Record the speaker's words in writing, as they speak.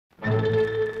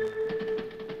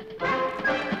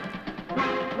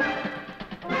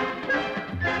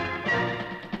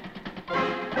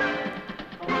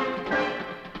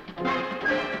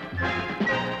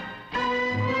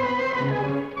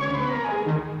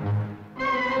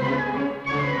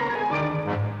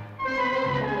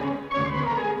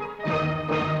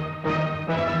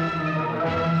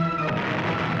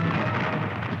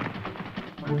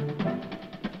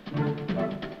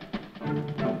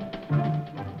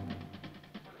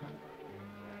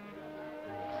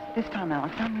This time,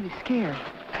 Alex, I'm really scared.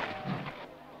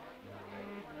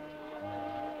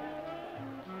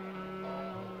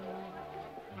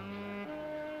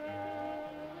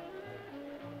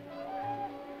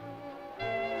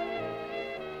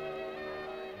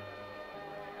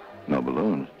 No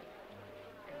balloons.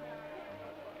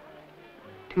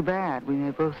 Too bad. We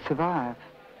may both survive.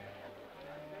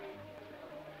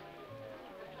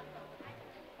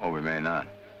 Or we may not.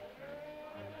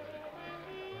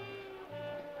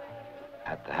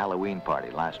 At the Halloween party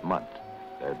last month,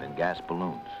 there had been gas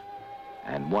balloons,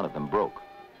 and one of them broke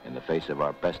in the face of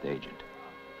our best agent.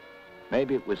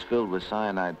 Maybe it was filled with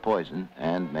cyanide poison,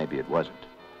 and maybe it wasn't.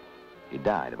 He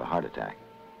died of a heart attack,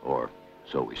 or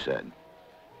so we said.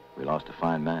 We lost a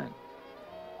fine man.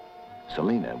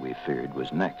 Selena, we feared,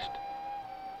 was next.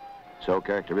 So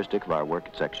characteristic of our work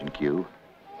at Section Q,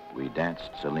 we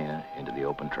danced Selena into the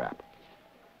open trap.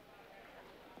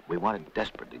 We wanted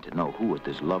desperately to know who at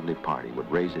this lovely party would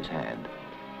raise his hand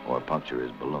or puncture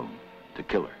his balloon to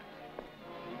kill her.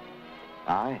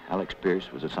 I, Alex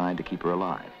Pierce, was assigned to keep her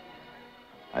alive.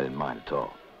 I didn't mind at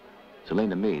all.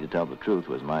 Selena, me, to tell the truth,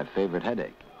 was my favorite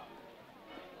headache.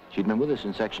 She'd been with us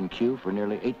in Section Q for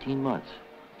nearly 18 months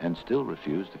and still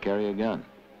refused to carry a gun.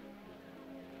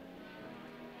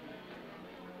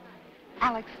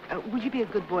 Alex, would you be a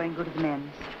good boy and go to the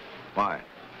men's? Why?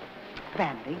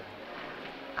 Vanity.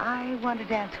 I want to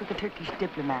dance with the Turkish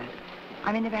diplomat.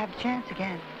 I may never have a chance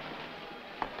again.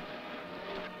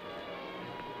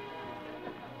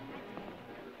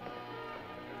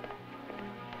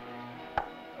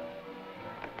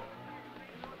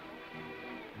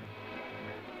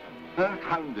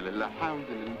 Alhamdulillah,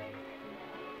 alhamdulillah.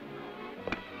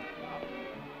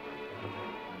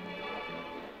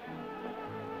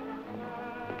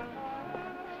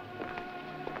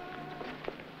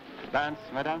 Dance,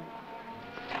 madame?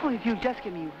 Oh, if you just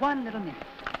give me 1 little minute.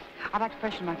 I'd like to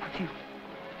freshen my perfume.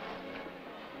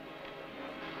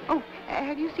 Oh,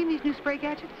 have you seen these new spray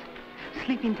gadgets?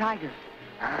 Sleeping Tiger.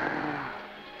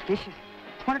 Vicious.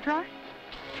 Want to try?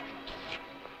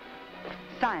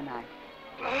 Cyanide.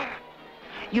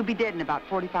 You'll be dead in about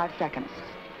 45 seconds.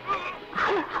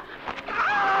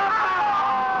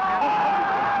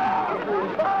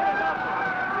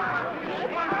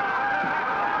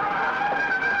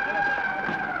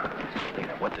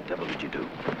 What the devil did you do?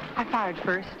 I fired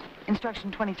first.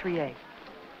 Instruction 23A.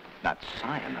 Not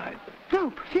cyanide.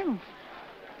 No, perfume.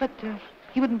 But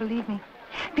he wouldn't believe me.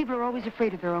 People are always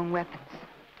afraid of their own weapons.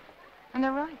 And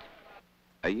they're right.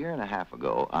 A year and a half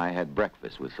ago, I had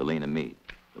breakfast with Selena Meade,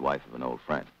 the wife of an old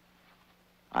friend.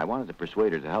 I wanted to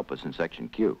persuade her to help us in Section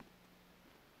Q.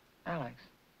 Alex,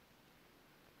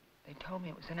 they told me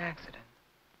it was an accident.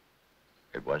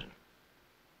 It wasn't.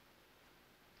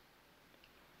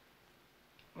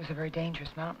 It was a very dangerous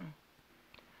mountain.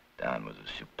 Don was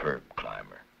a superb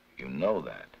climber. You know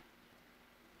that.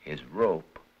 His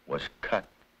rope was cut.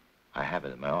 I have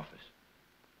it in my office.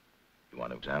 You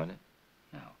want to examine it?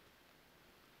 No.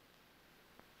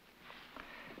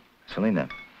 Selena,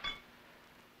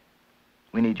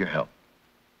 we need your help.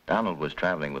 Donald was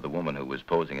traveling with a woman who was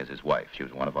posing as his wife. She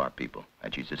was one of our people,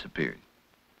 and she's disappeared.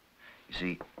 You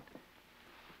see,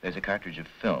 there's a cartridge of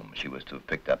film she was to have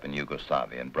picked up in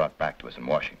Yugoslavia and brought back to us in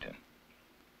Washington.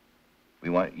 We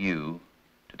want you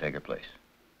to take her place.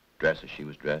 Dress as she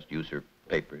was dressed, use her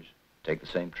papers, take the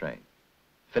same train.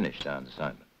 Finish Don's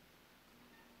assignment.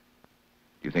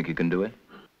 Do you think you can do it?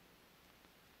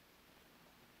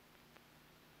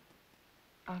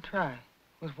 I'll try,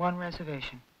 with one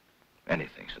reservation.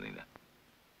 Anything, Selena.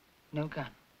 No gun.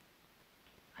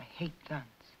 I hate guns.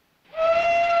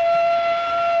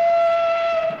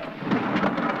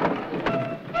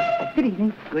 Good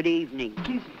evening. Good evening.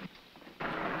 Excuse me.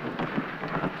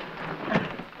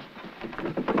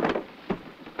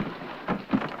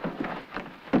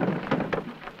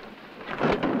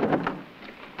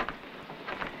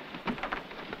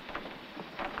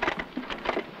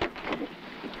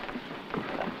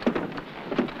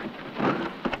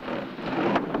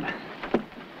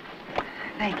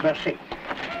 Thank you. Merci.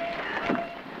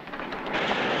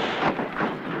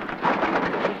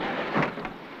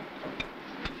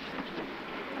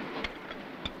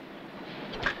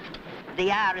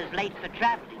 The hour is late for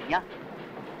traveling, yeah?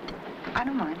 I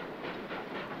don't mind.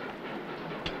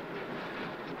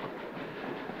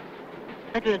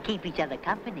 But we'll keep each other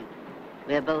company.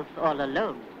 We're both all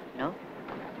alone, no?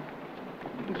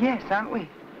 Yes, aren't we?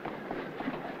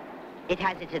 It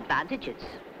has its advantages.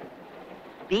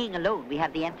 Being alone, we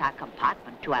have the entire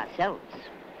compartment to ourselves.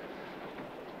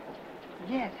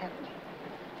 Yes, haven't we?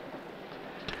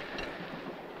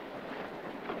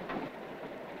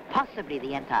 Possibly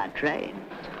the entire train.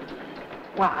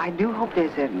 Well, I do hope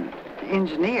there's an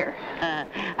engineer.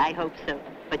 I hope so.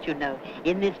 But you know,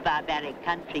 in this barbaric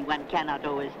country, one cannot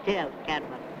always tell, can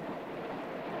one?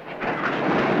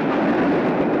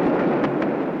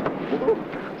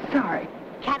 Sorry.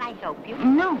 Can I help you?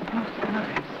 No, no.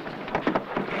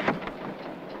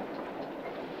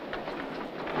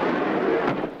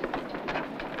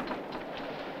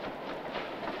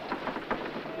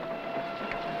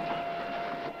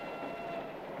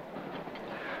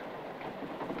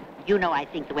 You know, I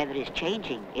think the weather is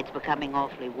changing. It's becoming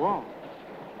awfully warm.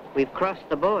 We've crossed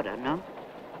the border, no?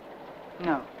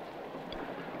 No.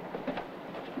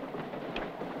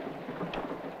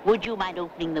 Would you mind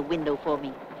opening the window for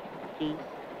me, please?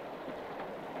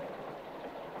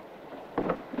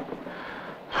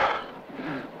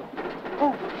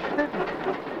 Oh,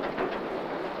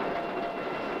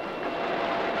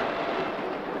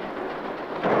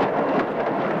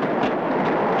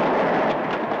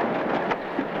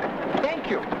 Thank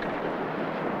you.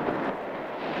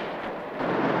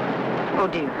 oh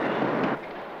dear.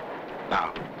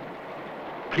 Now,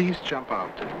 please jump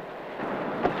out.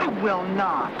 I will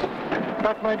not.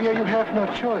 But, my dear, you have no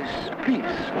choice.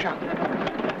 Please, jump.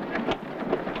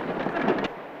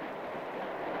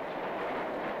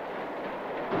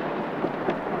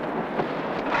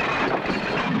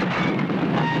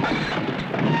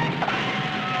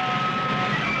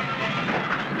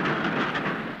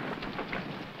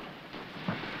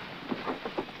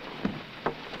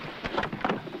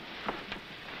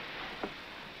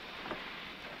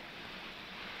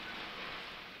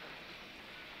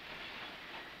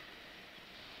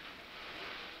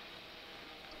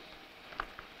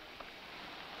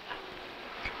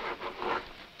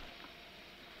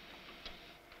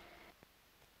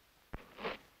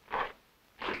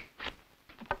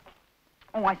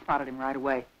 Oh, I spotted him right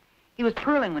away. He was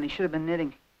purling when he should have been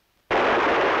knitting.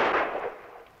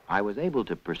 I was able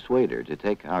to persuade her to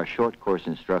take our short course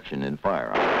instruction in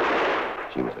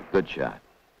firearms. She was a good shot.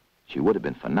 She would have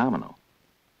been phenomenal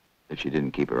if she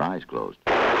didn't keep her eyes closed.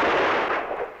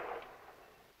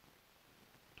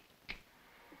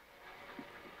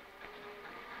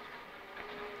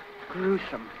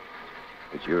 Gruesome.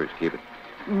 It's yours. Keep it.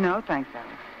 No, thanks, Alex.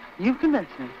 You've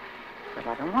convinced me. But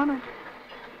I don't want it.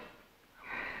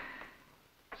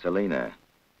 Selena,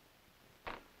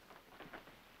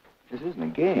 this isn't a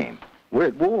game. We're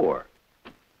at war.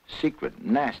 Secret,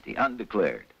 nasty,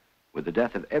 undeclared. With the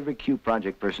death of every Q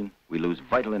project person, we lose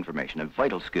vital information and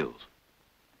vital skills.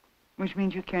 Which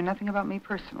means you care nothing about me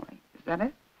personally. Is that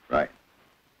it? Right.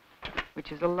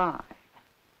 Which is a lie.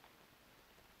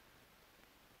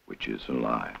 Which is a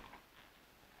lie.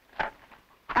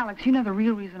 Alex, you know the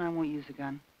real reason I won't use a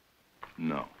gun?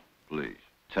 No, please,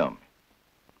 tell me.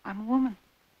 I'm a woman.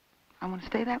 I want to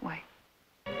stay that way.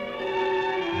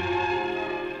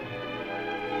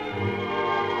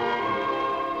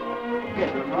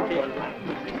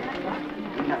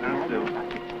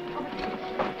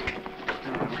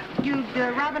 You'd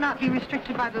rather not be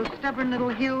restricted by those stubborn little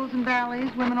hills and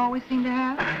valleys women always seem to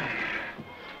have?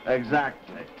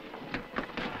 Exactly.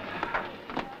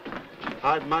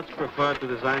 I'd much prefer to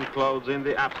design clothes in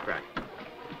the abstract.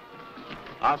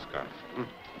 Oscar,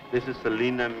 this is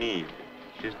Selena Mead.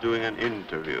 She's doing an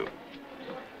interview.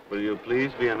 Will you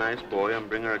please be a nice boy and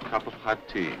bring her a cup of hot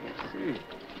tea?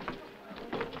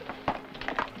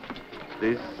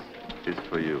 This is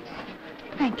for you.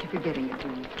 Thank you for getting it to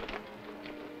me.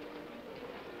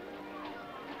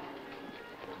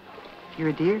 You're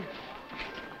a dear.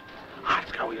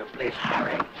 Oscar, will you please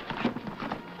hurry?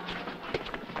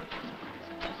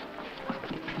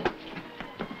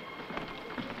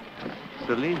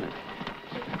 Selena,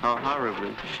 how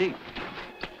horribly chic.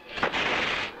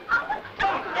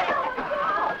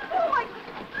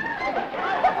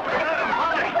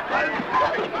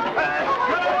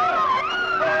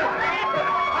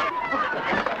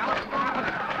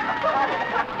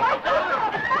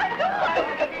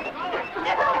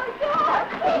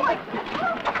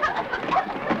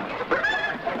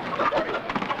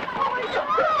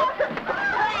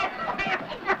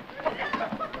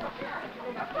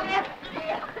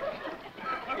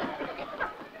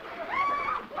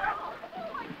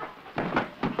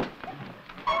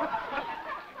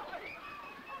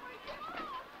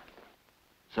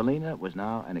 Selena was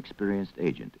now an experienced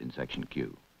agent in Section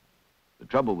Q. The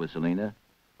trouble with Selena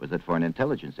was that for an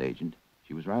intelligence agent,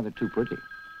 she was rather too pretty.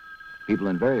 People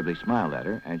invariably smiled at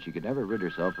her, and she could never rid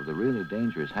herself of the really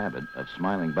dangerous habit of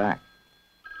smiling back.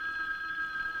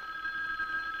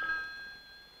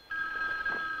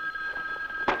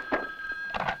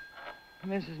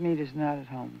 Mrs. Mead is not at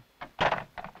home.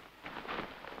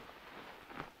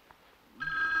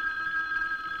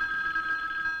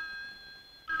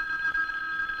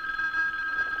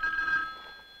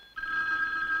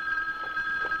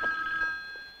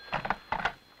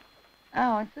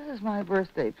 Alex, this is my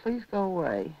birthday. Please go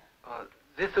away.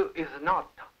 This is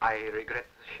not, I regret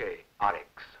to say, Alex.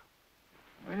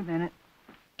 Wait a minute.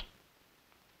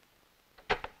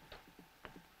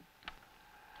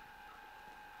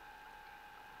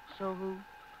 So who?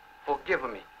 Forgive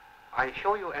me. I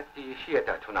saw you at the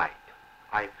theater tonight.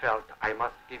 I felt I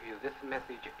must give you this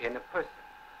message in person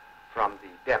from the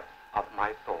depths of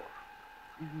my soul.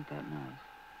 Isn't that nice?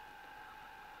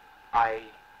 I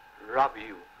love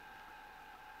you.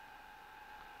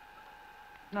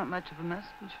 Not much of a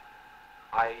message.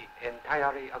 I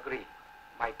entirely agree.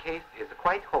 My case is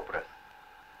quite hopeless.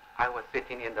 I was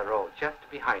sitting in the row just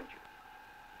behind you.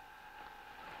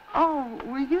 Oh,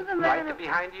 were you the man Right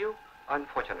behind you?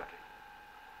 Unfortunately.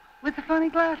 with the funny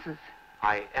glasses?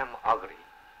 I am ugly.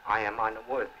 I am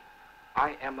unworthy.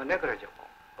 I am negligible.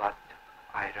 But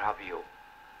I love you.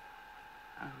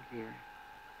 Oh, dear.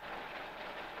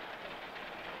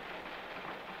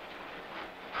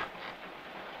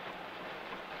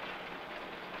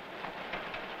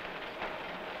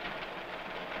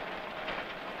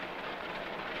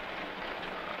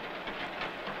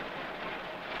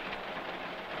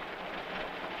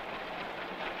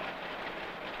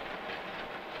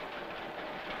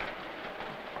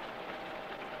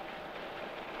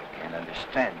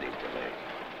 Understand these delays.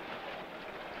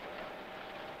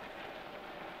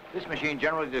 This machine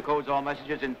generally decodes all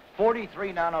messages in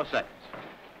 43 nanoseconds.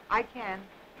 I can.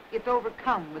 It's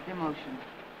overcome with emotion.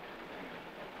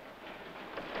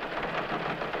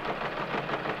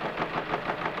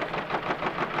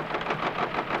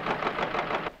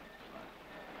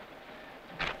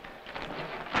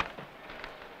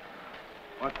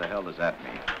 What the hell does that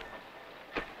mean?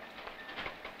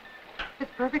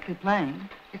 It's perfectly plain.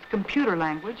 It's computer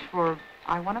language for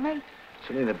I want to mate.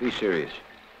 Selena, be serious.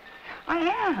 I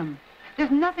am. There's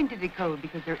nothing to decode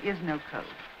because there is no code.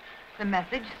 The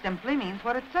message simply means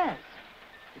what it says.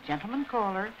 The gentleman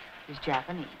caller is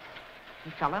Japanese.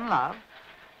 He fell in love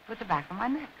with the back of my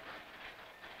neck.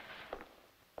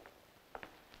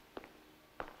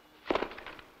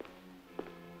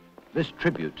 This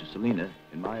tribute to Selena,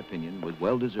 in my opinion, was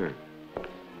well-deserved.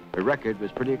 Her record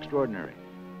was pretty extraordinary.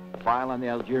 File on the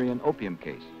Algerian opium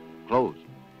case, closed.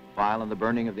 File on the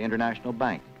burning of the International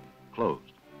Bank, closed.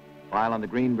 File on the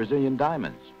green Brazilian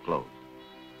diamonds, closed.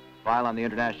 File on the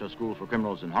International School for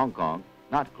Criminals in Hong Kong,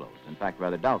 not closed. In fact,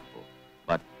 rather doubtful.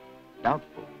 But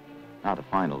doubtful, not a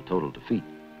final total defeat.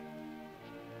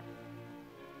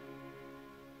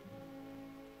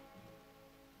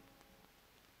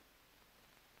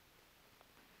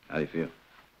 How do you feel?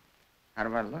 How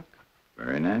do I look?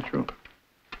 Very natural.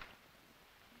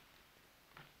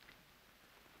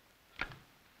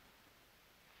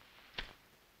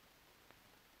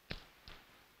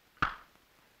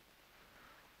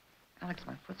 Alex,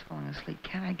 my foot's falling asleep.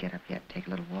 Can't I get up yet? Take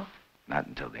a little walk? Not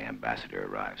until the ambassador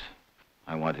arrives.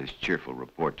 I want his cheerful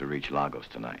report to reach Lagos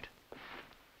tonight.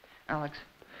 Alex,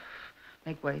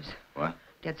 make waves. What?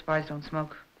 Dead spies don't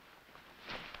smoke.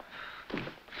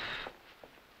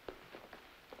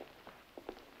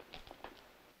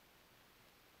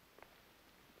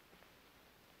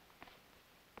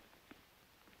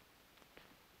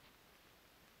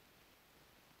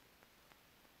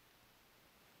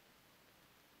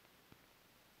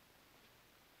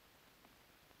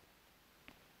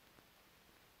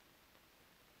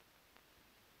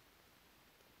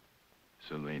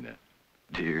 Selena.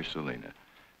 Dear Selena.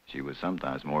 She was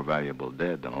sometimes more valuable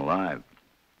dead than alive.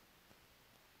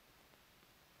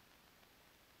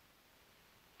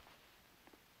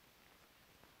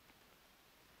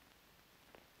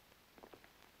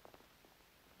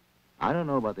 I don't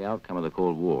know about the outcome of the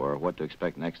Cold War or what to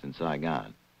expect next in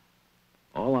Saigon.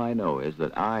 All I know is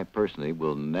that I personally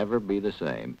will never be the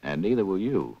same, and neither will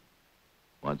you,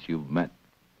 once you've met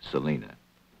Selena.